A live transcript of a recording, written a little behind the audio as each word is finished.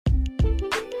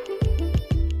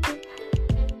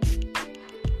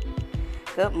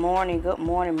Good morning,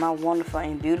 my wonderful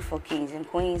and beautiful kings and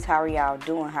queens. How are y'all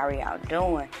doing? I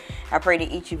pray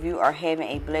that each of you are having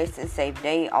a blessed and safe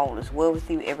day. All is well with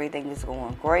you. Everything is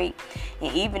going great.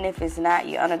 And even if it's not,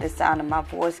 you're under the sound of my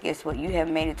voice. Guess what? You have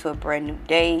made it to a brand new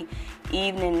day,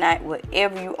 evening, night,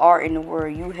 wherever you are in the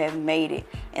world, you have made it.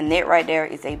 And that right there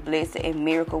is a blessing and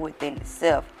miracle within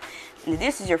itself. If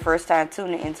this is your first time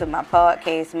tuning into my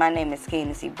podcast, my name is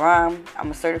Candace Brown.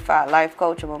 I'm a certified life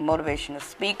coach. I'm a motivational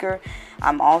speaker.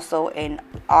 I'm also an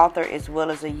author as well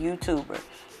as a YouTuber.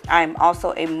 I am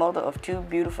also a mother of two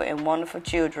beautiful and wonderful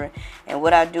children. And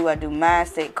what I do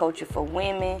mindset coaching for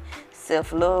women,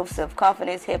 self-love,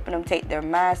 self-confidence, helping them take their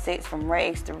mindsets from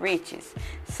rags to riches.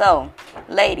 So,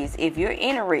 ladies, if you're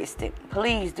interested,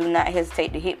 please do not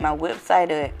hesitate to hit my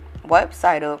website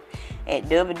up at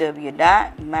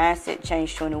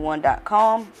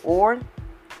www.mindsetchange21.com, or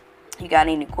you got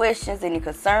any questions, any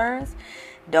concerns,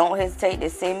 don't hesitate to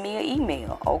send me an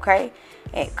email, okay,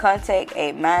 at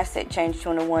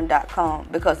contact@mindsetchange21.com,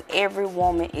 because every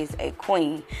woman is a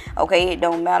queen, okay? It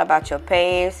don't matter about your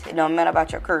past, it don't matter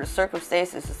about your current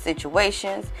circumstances or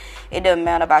situations, it doesn't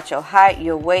matter about your height,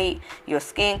 your weight, your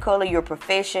skin color, your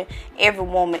profession. Every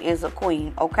woman is a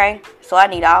queen, okay? So I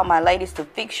need all my ladies to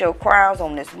fix your crowns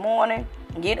on this morning.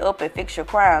 Get up and fix your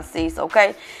crown, sis,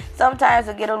 okay? Sometimes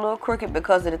it get a little crooked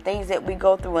because of the things that we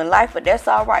go through in life, but that's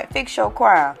all right. Fix your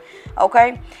crown,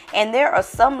 okay? And there are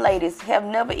some ladies have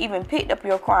never even picked up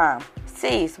your crown.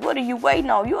 Sis, what are you waiting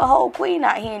on? You a whole queen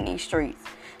out here in these streets.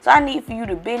 So I need for you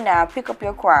to bend down, pick up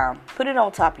your crown, put it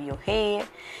on top of your head,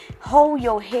 hold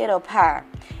your head up high,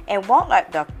 and walk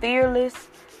like the fearless,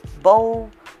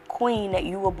 bold queen that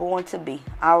you were born to be.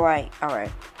 All right.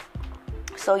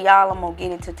 So y'all, I'm gonna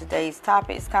get into today's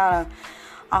topic. It's kind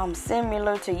of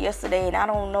similar to yesterday, and I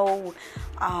don't know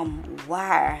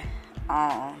why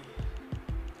I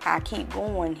keep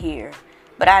going here,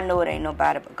 but I know it ain't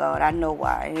nobody but God. I know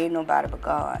why. It ain't nobody but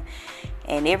God.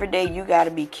 And every day you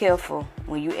gotta be careful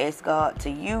when you ask God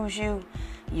to use you.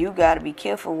 You gotta be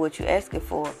careful what you asking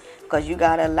for, because you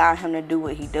gotta allow Him to do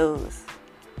what He does.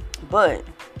 But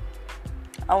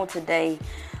on today,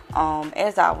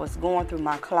 as I was going through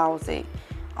my closet,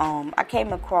 I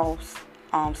came across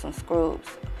some scrubs.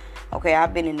 Okay,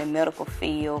 I've been in the medical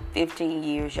field 15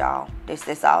 years, y'all.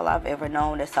 That's all I've ever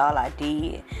known. That's all I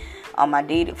did. I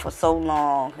did it for so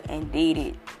long and did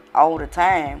it all the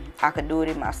time. I could do it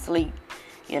in my sleep.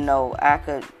 You know, I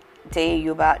could tell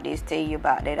you about this, tell you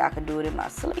about that. I could do it in my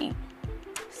sleep.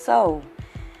 So,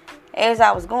 as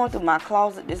I was going through my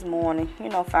closet this morning,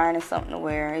 finding something to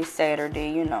wear, it's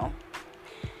Saturday,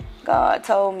 God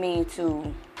told me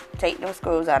to take them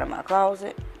scrubs out of my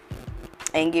closet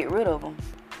and get rid of them.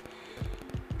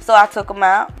 So I took them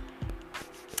out.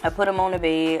 I put them on the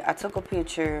bed. I took a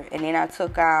picture, and then I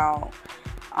took out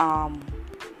a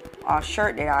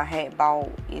shirt that I had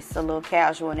bought. It's a little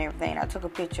casual and everything. I took a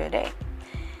picture of that,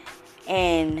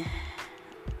 and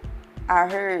I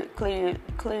heard clearly.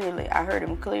 I heard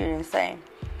him clearly say,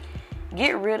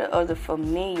 "Get rid of the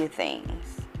familiar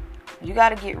things. You got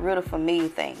to get rid of familiar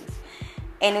things."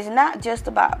 And it's not just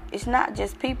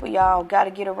people, y'all got to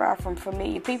get around from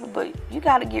familiar people, but you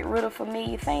got to get rid of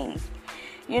familiar things.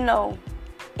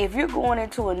 If you're going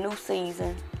into a new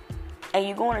season and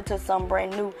you're going into something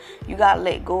brand new, you got to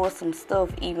let go of some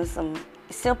stuff, even some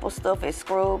simple stuff as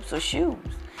scrubs or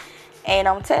shoes. And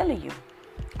I'm telling you,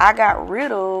 I got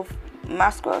rid of my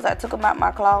scrubs. I took them out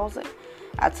my closet.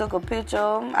 I took a picture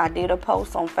of them. I did a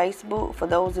post on Facebook. For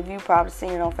those of you probably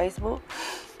seen it on Facebook.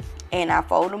 And I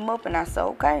fold them up and I said,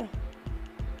 okay,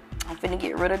 I'm finna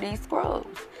get rid of these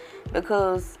scrubs,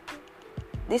 because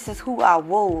this is who I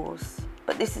was,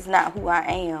 but this is not who I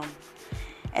am.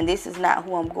 And this is not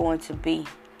who I'm going to be.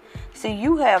 See,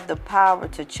 you have the power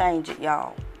to change it,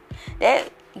 y'all.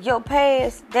 That your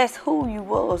past, that's who you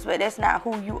was, but that's not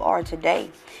who you are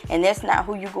today. And that's not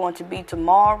who you're going to be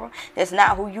tomorrow. That's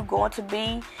not who you're going to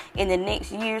be in the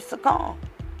next years to come.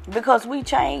 Because we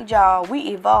change, y'all. We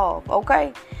evolve,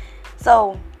 okay?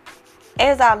 So,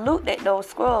 as I looked at those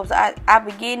scrubs, I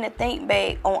began to think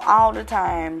back on all the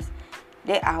times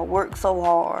that I worked so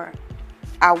hard.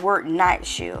 I worked night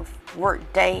shift,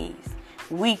 worked days,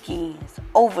 weekends,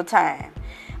 overtime.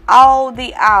 All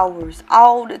the hours,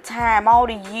 all the time, all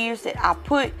the years that I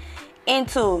put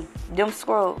into them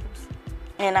scrubs.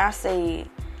 And I said,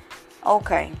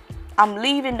 okay, I'm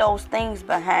leaving those things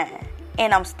behind.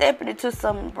 And I'm stepping into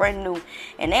something brand new.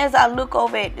 And as I look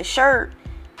over at the shirt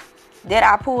that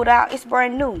I pulled out, it's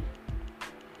brand new.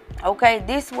 Okay,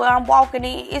 this where I'm walking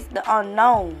in, it's the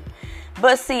unknown.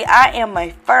 But see, I am a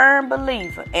firm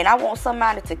believer, and I want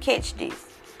somebody to catch this.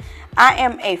 I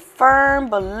am a firm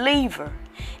believer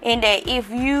And that if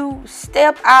you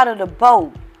step out of the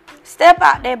boat, step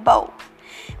out that boat,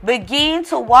 begin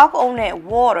to walk on that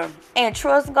water and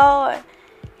trust God,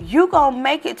 you gonna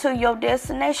make it to your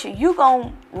destination. You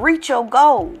gonna reach your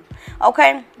goal.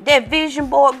 Okay? That vision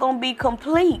board gonna be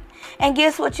complete. And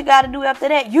guess what you gotta do after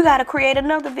that? You gotta create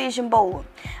another vision board.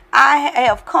 I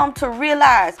have come to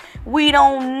realize we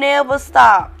don't never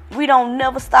stop. We don't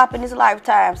never stop in this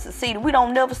lifetime succeeding. We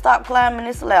don't never stop climbing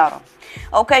this ladder.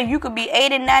 Okay, you could be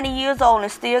 80, 90 years old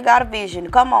and still got a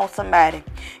vision. Come on, somebody.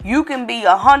 You can be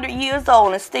 100 years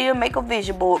old and still make a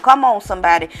vision board. Come on,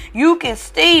 somebody. You can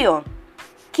still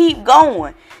keep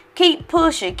going, keep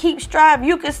pushing, keep striving.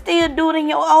 You can still do it in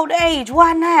your old age.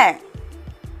 Why not?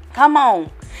 Come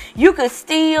on. You can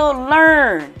still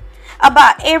learn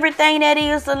about everything that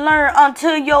is to learn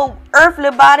until your earthly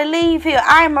body leave here.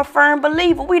 I am a firm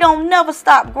believer. We don't never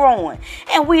stop growing.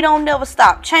 And we don't never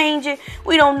stop changing.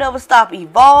 We don't never stop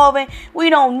evolving. We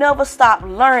don't never stop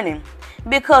learning.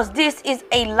 Because this is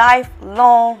a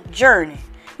lifelong journey.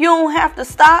 You don't have to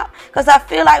stop. Because I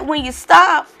feel like when you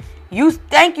stop, you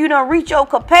think you done reach your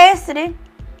capacity.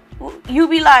 You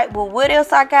be like, well, what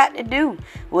else I got to do?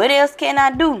 What else can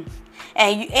I do?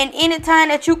 And anytime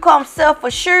that you come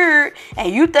self-assured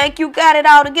and you think you got it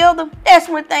all together, that's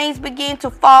when things begin to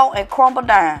fall and crumble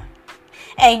down.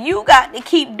 And you got to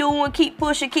keep doing, keep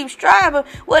pushing, keep striving.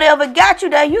 Whatever got you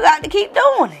there, you got to keep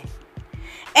doing it.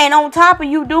 And on top of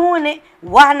you doing it,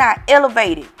 why not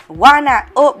elevate it? Why not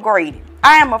upgrade it?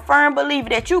 I am a firm believer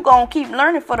that you're going to keep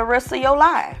learning for the rest of your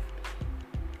life.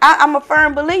 I'm a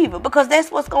firm believer because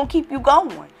that's what's going to keep you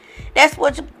going. That's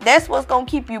what's going to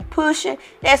keep you pushing.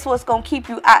 That's what's going to keep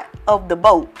you out of the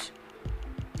boat.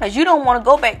 Because you don't want to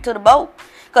go back to the boat.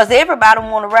 Because everybody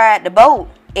want to ride the boat.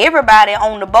 Everybody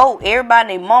on the boat.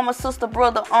 Everybody, their mama, sister,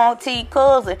 brother, auntie,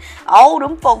 cousin. All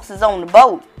them folks is on the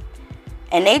boat.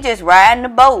 And they just riding the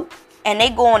boat. And they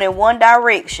going in one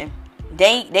direction.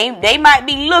 They might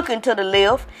be looking to the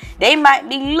left. They might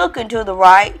be looking to the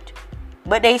right.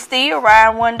 But they still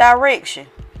ride one direction.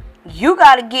 You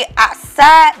got to get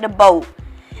outside the boat.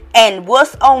 And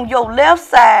what's on your left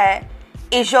side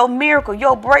is your miracle,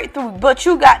 your breakthrough. But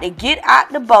you got to get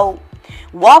out the boat,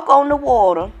 walk on the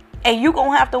water, and you're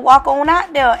going to have to walk on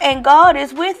out there. And God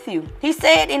is with you. He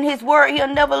said in his word, he'll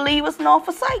never leave us nor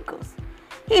forsake us.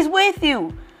 He's with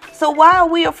you. So why are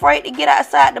we afraid to get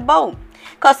outside the boat?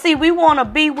 Because, see, we want to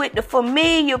be with the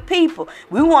familiar people.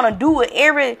 We want to do what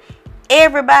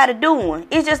everybody doing.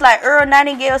 It's just like Earl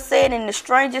Nightingale said in The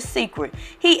Strangest Secret.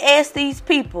 He asked these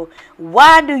people,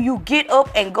 why do you get up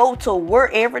and go to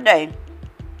work every day?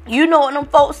 You know what them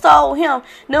folks told him?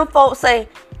 Them folks say,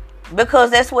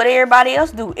 because that's what everybody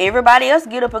else do. Everybody else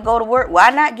get up and go to work. Why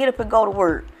not get up and go to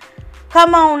work?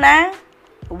 Come on now.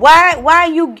 Why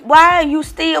are you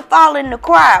still following the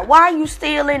crowd? Why are you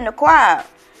still in the crowd?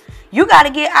 You got to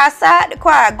get outside the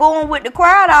crowd. Going with the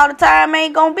crowd all the time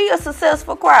ain't going to be a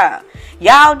successful crowd.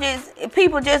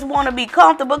 People just want to be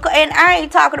comfortable. And I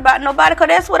ain't talking about nobody, because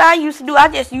that's what I used to do. I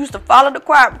just used to follow the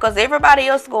crowd because everybody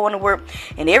else is going to work.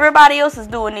 And everybody else is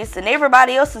doing this. And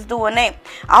everybody else is doing that.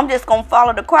 I'm just going to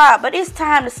follow the crowd. But it's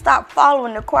time to stop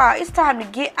following the crowd. It's time to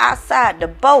get outside the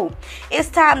boat. It's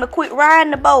time to quit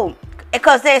riding the boat.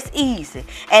 Because that's easy.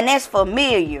 And that's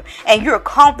familiar. And you're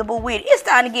comfortable with it. It's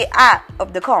time to get out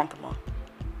of the comfortable.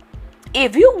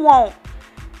 If you want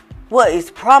what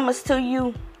is promised to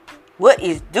you, what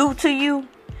is due to you,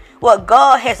 what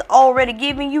God has already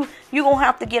given you, you're going to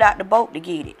have to get out the boat to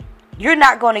get it. You're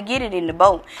not going to get it in the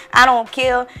boat. I don't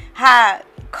care how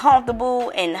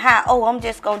comfortable and how, I'm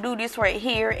just going to do this right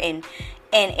here and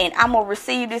I'm going to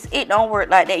receive this. It don't work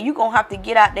like that. You're going to have to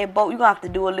get out that boat. You're going to have to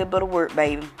do a little bit of work,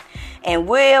 baby. And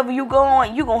wherever you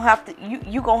going, you're going to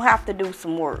have to do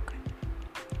some work.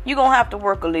 You're going to have to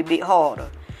work a little bit harder.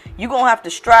 You're going to have to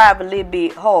strive a little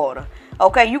bit harder.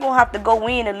 Okay, you're going to have to go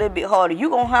in a little bit harder. You're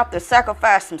going to have to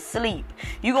sacrifice some sleep.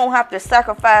 You're going to have to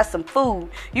sacrifice some food.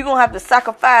 You're going to have to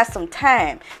sacrifice some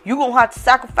time. You're going to have to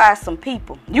sacrifice some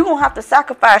people. You're going to have to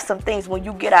sacrifice some things when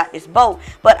you get out this boat.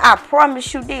 But I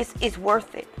promise you this, it's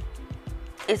worth it.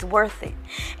 It's worth it.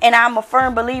 And I'm a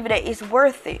firm believer that it's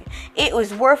worth it. It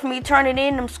was worth me turning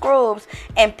in them scrubs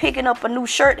and picking up a new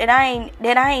shirt that I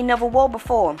ain't never wore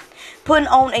before. Putting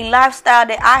on a lifestyle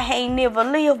that I ain't never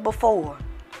lived before.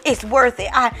 It's worth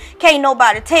it. Can't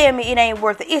nobody tell me it ain't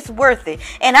worth it. It's worth it.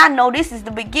 And I know this is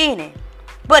the beginning.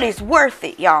 But it's worth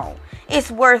it, y'all. It's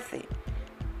worth it.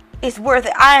 It's worth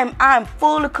it. I'm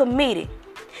fully committed.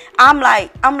 I'm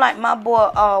like my boy,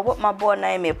 what my boy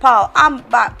name is, Paul.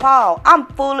 I'm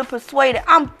fully persuaded.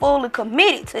 I'm fully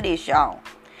committed to this, y'all.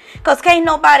 Because can't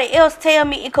nobody else tell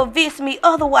me and convince me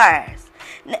otherwise.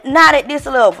 Not at this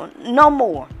level. No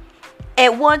more.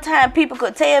 At one time, people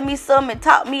could tell me something and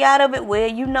talk me out of it. Well,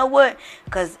 you know what?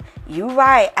 Because you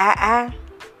right.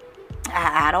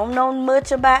 I don't know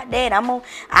much about that.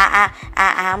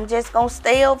 I'm just gonna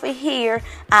stay over here.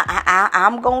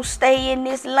 I'm gonna stay in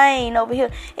this lane over here.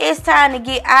 It's time to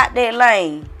get out that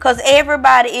lane, cause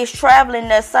everybody is traveling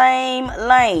the same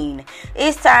lane.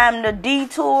 It's time to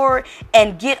detour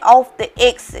and get off the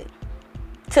exit.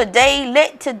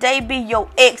 Let today be your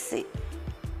exit,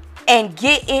 and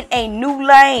get in a new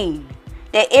lane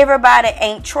that everybody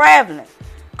ain't traveling.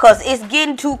 Because it's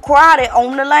getting too crowded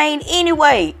on the lane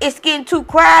anyway. It's getting too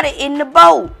crowded in the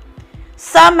boat.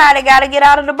 Somebody got to get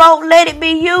out of the boat. Let it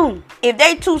be you. If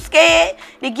they too scared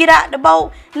to get out the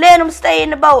boat, let them stay in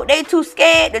the boat. They too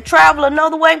scared to travel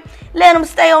another way, let them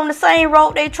stay on the same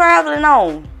road they traveling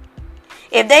on.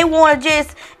 If they want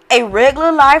just a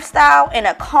regular lifestyle and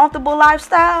a comfortable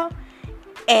lifestyle,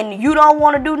 and you don't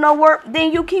want to do no work,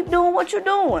 then you keep doing what you're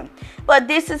doing. But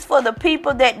this is for the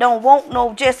people that don't want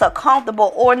no just a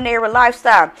comfortable, ordinary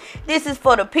lifestyle. This is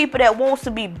for the people that wants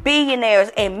to be billionaires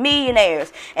and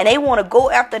millionaires, and they want to go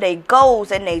after their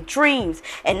goals and their dreams,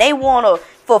 and they want to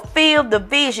fulfill the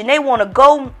vision. They want to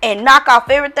go and knock off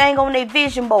everything on their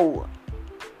vision board.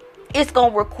 It's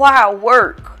going to require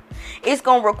work. It's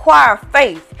going to require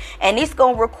faith. And it's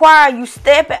going to require you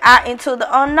stepping out into the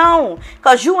unknown.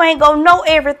 Because you ain't going to know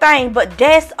everything. But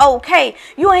that's okay.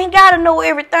 You ain't got to know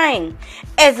everything.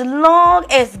 As long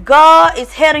as God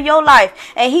is head of your life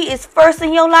and He is first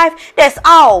in your life, that's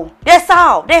all. That's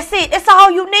all. That's it. That's all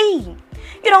you need.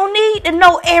 You don't need to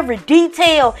know every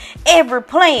detail, every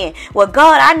plan. Well,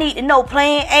 God, I need to know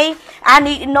plan A. I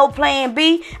need to know plan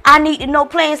B. I need to know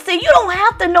plan C. You don't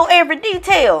have to know every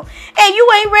detail. And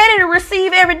you ain't ready to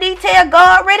receive every detail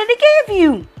God ready to give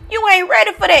you. You ain't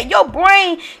ready for that. Your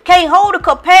brain can't hold the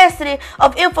capacity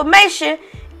of information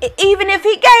even if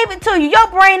He gave it to you. Your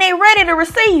brain ain't ready to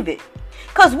receive it.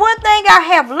 Because one thing I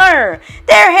have learned,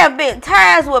 there have been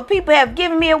times where people have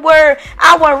given me a word,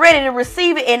 I wasn't ready to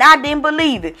receive it and I didn't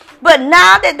believe it. But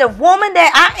now that the woman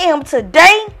that I am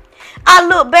today, I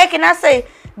look back and I say,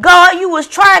 God, you was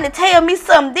trying to tell me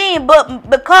something then, but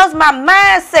because my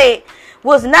mindset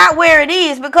was not where it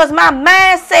is, because my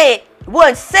mindset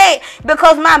was set,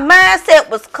 because my mindset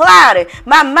was clouded,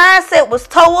 my mindset was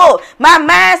tore up, my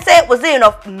mindset was in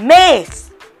a mess.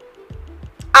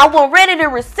 I wasn't ready to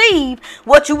receive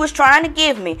what you was trying to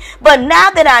give me. But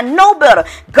now that I know better,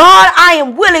 God, I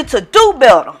am willing to do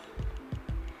better.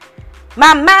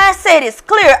 My mindset is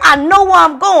clear. I know where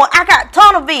I'm going. I got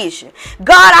tunnel vision.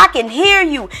 God, I can hear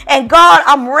you. And God,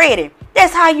 I'm ready.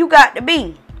 That's how you got to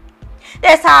be.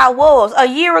 That's how I was. A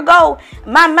year ago,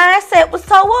 my mindset was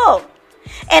tore up.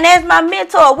 And as my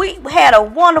mentor, we had a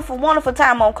wonderful, wonderful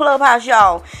time on Clubhouse,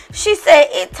 y'all. She said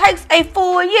it takes a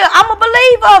full year. I'm a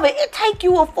believer of it. It takes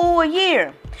you a full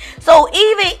year. So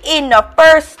even in the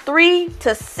first 3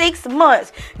 to 6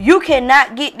 months, you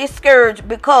cannot get discouraged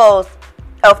because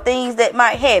of things that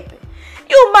might happen.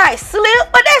 You might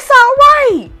slip, but that's all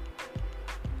right.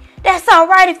 That's all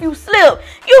right if you slip.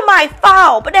 You might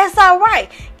fall, but that's all right.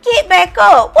 Get back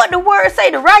up. What the word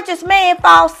say, the righteous man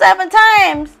falls 7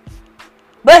 times.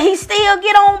 But he still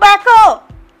get on back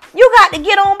up. You got to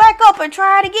get on back up and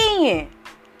try it again.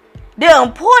 The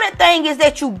important thing is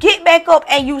that you get back up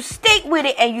and you stick with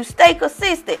it and you stay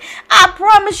consistent. I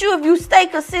promise you, if you stay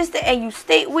consistent and you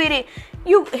stick with it,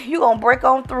 you going to break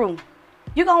on through.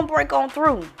 You're going to break on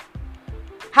through.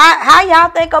 How y'all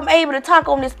think I'm able to talk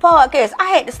on this podcast? I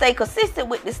had to stay consistent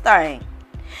with this thing.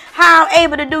 How I'm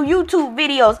able to do YouTube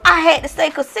videos, I had to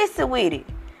stay consistent with it.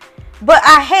 But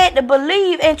I had to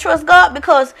believe and trust God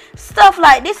because stuff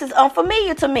like this is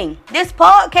unfamiliar to me. This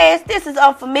podcast, this is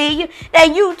unfamiliar. That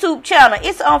YouTube channel,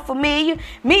 it's unfamiliar.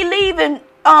 Me leaving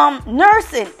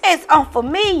nursing, it's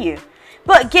unfamiliar.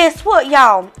 But guess what,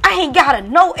 y'all? I ain't got to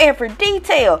know every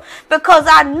detail because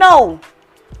I know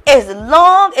as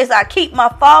long as I keep my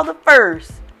Father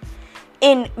first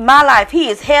in my life, He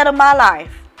is head of my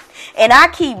life. And I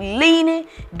keep leaning,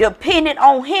 depending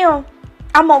on Him,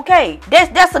 I'm okay.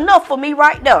 That's enough for me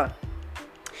right there.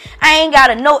 I ain't got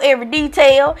to know every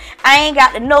detail. I ain't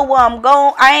got to know where I'm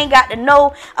going. I ain't got to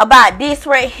know about this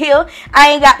right here. I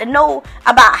ain't got to know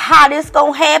about how this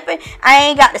going to happen. I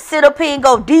ain't got to sit up here and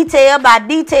go detail by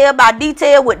detail by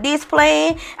detail with this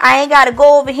plan. I ain't got to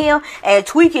go over here and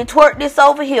tweak and twerk this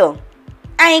over here.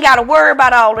 I ain't got to worry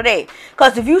about all of that.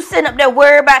 Because if you sit up there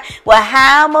worry about, well,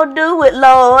 how I'm going to do it,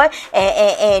 Lord,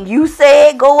 and you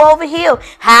said go over here,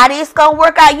 how this going to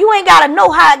work out, you ain't got to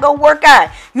know how it going to work out.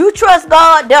 You trust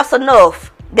God, that's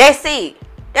enough. That's it.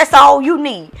 That's all you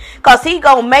need. Because He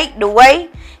going to make the way.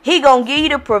 He gonna give you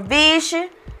the provision.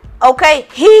 Okay,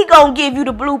 he gonna give you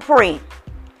the blueprint.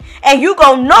 And you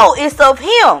gonna know it's of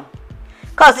him.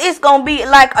 Because it's gonna be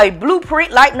like a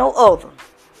blueprint like no other.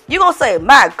 You gonna say,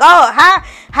 my God,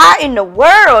 how in the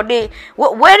world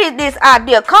where did this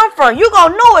idea come from? You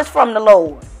gonna know it's from the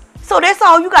Lord. So that's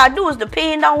all you gotta do is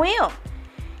depend on him.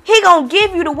 He gonna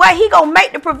give you the way. He gonna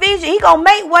make the provision. He gonna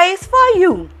make ways for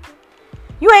you.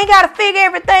 You ain't gotta figure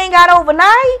everything out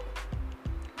overnight.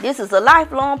 This is a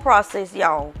lifelong process,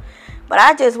 y'all. But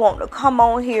I just want to come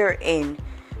on here and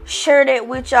share that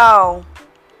with y'all.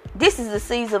 This is the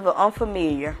season of the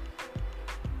unfamiliar.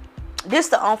 This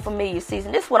the unfamiliar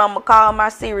season. This is what I'm going to call my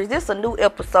series. This is a new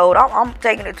episode. I'm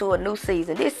taking it to a new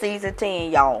season. This season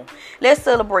 10, y'all. Let's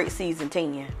celebrate season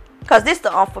 10. Because this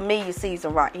the unfamiliar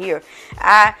season right here.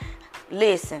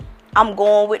 Listen, I'm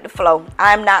going with the flow.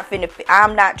 I'm not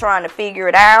trying to figure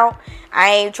it out. I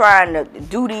ain't trying to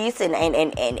do this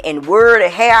and word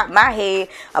and hair out my head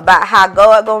about how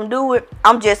God gonna do it.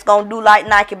 I'm just gonna do like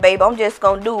Nike, baby. I'm just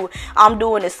gonna do it. I'm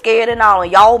doing it scared and all. And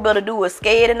y'all better do it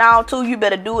scared and all too. You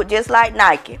better do it just like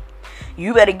Nike.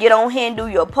 You better get on here and do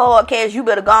your podcast. You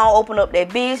better go and open up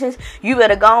that business. You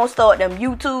better go and start them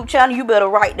YouTube channel. You better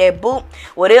write that book.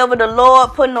 Whatever the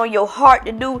Lord putting on your heart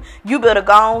to do, you better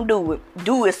go and do it.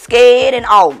 Do it scared and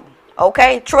all.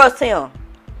 Okay? Trust him.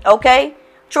 Okay?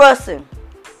 Trust him.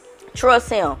 Trust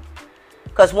him.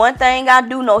 Because one thing I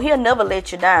do know, he'll never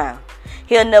let you down.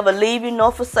 He'll never leave you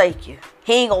nor forsake you.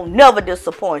 He ain't gonna never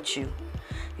disappoint you.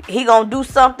 He gonna do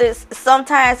something.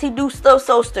 Sometimes he do stuff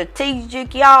so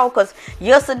strategic, y'all. Because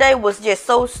yesterday was just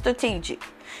so strategic.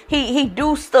 He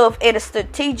do stuff in a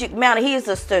strategic manner. He is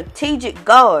a strategic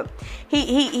God.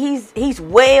 He's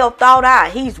well thought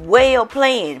out. He's well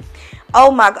planned. Oh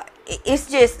my God.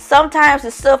 It's just sometimes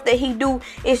the stuff that he do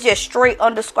is just straight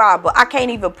undescribable. I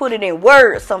can't even put it in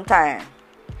words sometimes.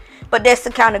 But that's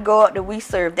the kind of God that we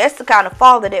serve. That's the kind of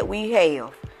Father that we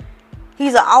have.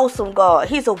 He's an awesome God.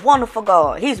 He's a wonderful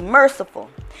God. He's merciful.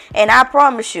 And I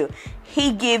promise you,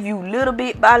 he give you little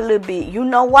bit by little bit. You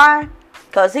know why?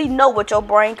 Because he know what your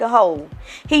brain can hold.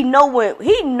 He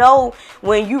know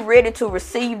when you ready to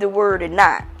receive the word or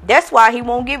not. That's why he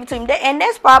won't give it to him. And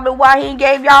that's probably why he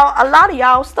gave y'all a lot of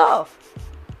y'all stuff.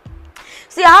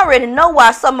 See, I already know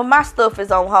why some of my stuff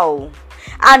is on hold.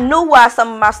 I knew why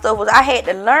some of my stuff was. I had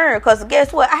to learn because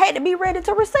guess what? I had to be ready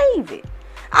to receive it.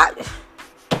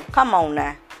 Come on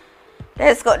now.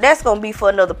 That's going to be for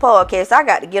another podcast. I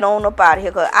got to get on up out of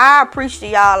here because I preach to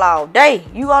y'all all day.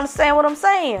 You understand what I'm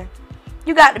saying?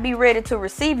 You got to be ready to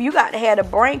receive it. You got to have the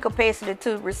brain capacity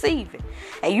to receive it.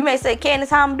 And you may say, Candace,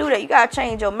 how I'm do that? You got to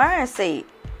change your mindset.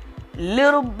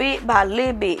 Little bit by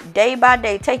little bit, day by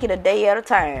day. Take it a day at a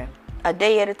time. A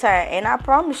day at a time. And I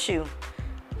promise you,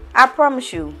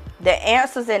 the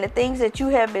answers and the things that you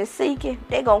have been seeking,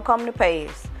 they're going to come to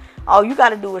pass. All you got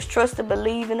to do is trust and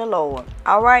believe in the Lord.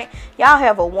 All right. Y'all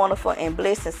have a wonderful and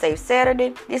blessed and safe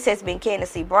Saturday. This has been Candace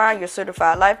C. Brown, your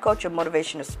certified life coach, your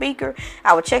motivational speaker.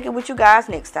 I will check in with you guys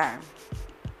next time.